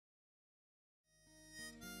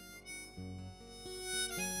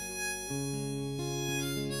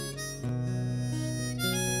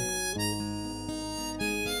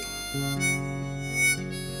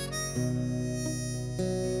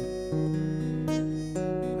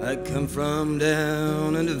come from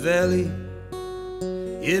down in the valley.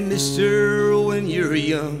 Yeah, mister, when you're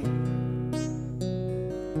young,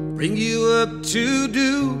 bring you up to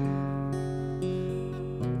do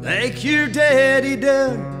like your daddy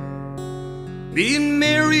done. Being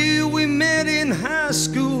Mary, we met in high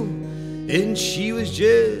school, and she was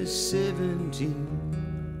just 17.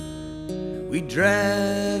 We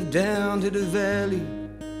drive down to the valley,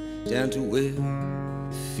 down to where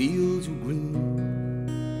the fields were green.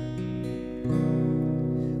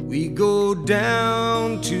 We go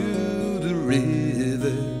down to the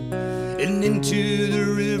river, and into the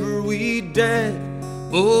river we dive.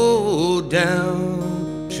 Oh,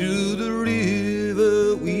 down to the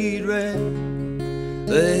river we drive.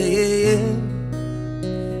 Yeah.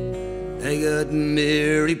 I got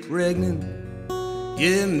Mary pregnant.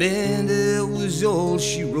 Yeah, man, that was all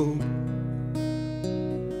she wrote.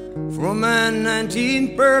 For my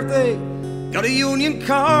 19th birthday, got a union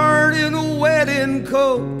card and a wedding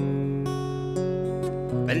coat.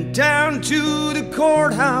 Went down to the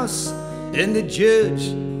courthouse, and the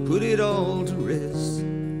judge put it all to rest.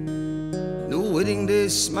 No wedding day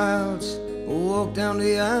smiles, walk down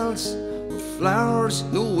the aisles with flowers,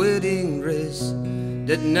 no wedding dress.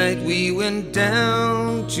 That night we went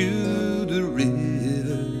down to the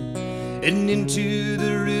river, and into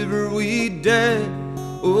the river we dived.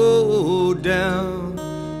 Oh, down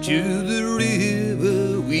to the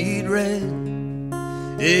river we ran.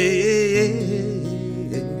 Hey.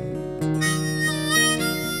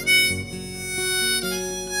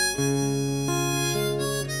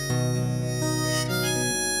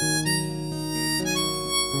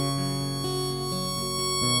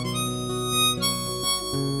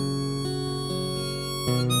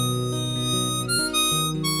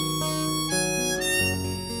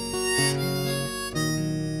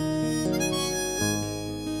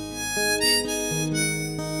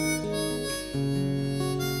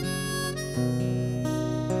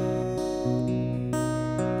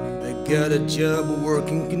 Got a job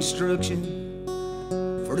working construction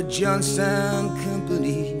for the Johnstown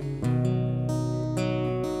Company.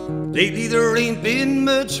 Lately there ain't been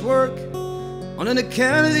much work on an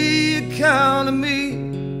account of the economy.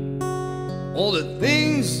 All the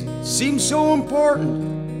things seem so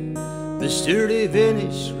important, mister, they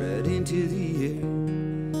vanish right into the air.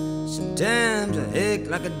 Sometimes I act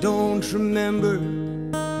like I don't remember.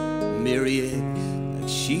 Mary acts like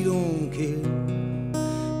she don't care.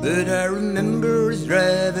 But I remember us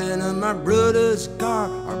driving on my brother's car,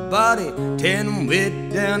 our body tan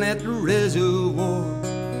wet down at the reservoir.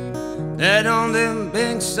 That on them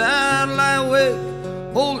banks I'd lie awake,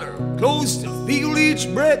 hold her close to feel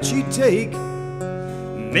each breath she take.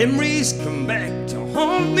 Memories come back to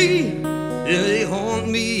haunt me, yeah, they haunt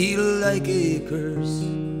me like a curse.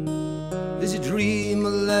 Is a dream a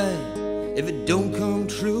lie if it don't come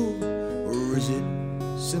true, or is it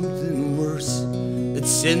something worse that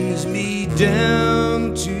sends me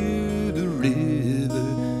down to the river?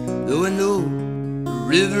 Though I know the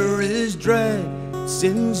river is dry, it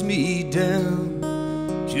sends me down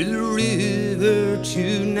to the river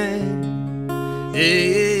tonight.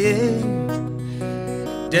 Yeah,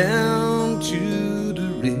 down to the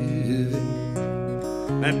river,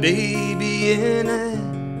 my baby and I.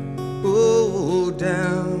 Oh,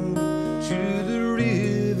 down